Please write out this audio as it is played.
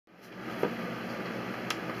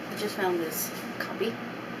just found this copy. It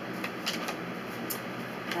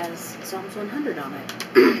has Psalms 100 on it.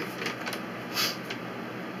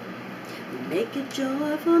 Make a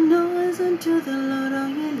joyful noise unto the Lord, all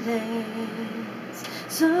ye lands.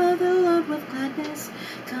 Serve the Lord with gladness.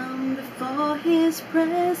 Come before his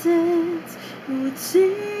presence with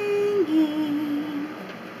singing.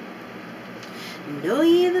 Know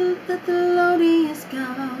ye that the Lord he is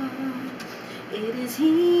God. It is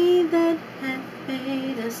he that hath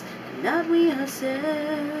made us, and not we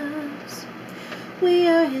ourselves. We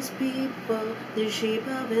are his people, the sheep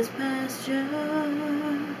of his pasture.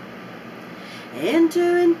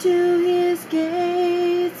 Enter into his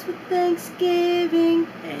gates with thanksgiving,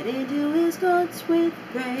 and into his courts with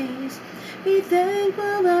praise. Be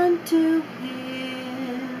thankful unto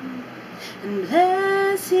him, and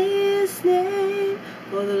bless his name,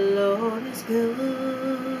 for the Lord is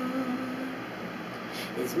good.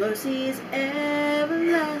 His mercy is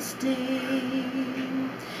everlasting,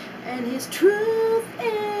 and his truth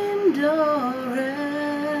endureth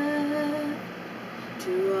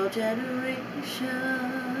to all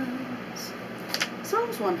generations.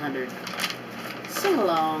 Psalms 100. Sing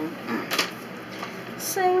along.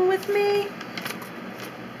 Sing with me.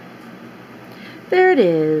 There it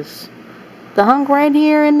is. The hunk right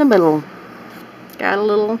here in the middle. Got a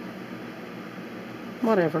little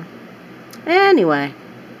whatever. Anyway.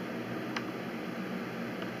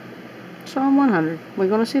 Psalm 100. We're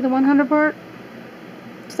going to see the 100 part?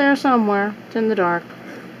 It's there somewhere. It's in the dark.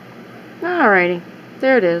 Alrighty.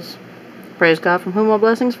 There it is. Praise God from whom all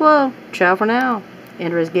blessings flow. Ciao for now.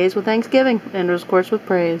 Enter his gates with thanksgiving. Enter his courts with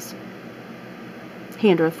praise. He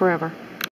endureth forever.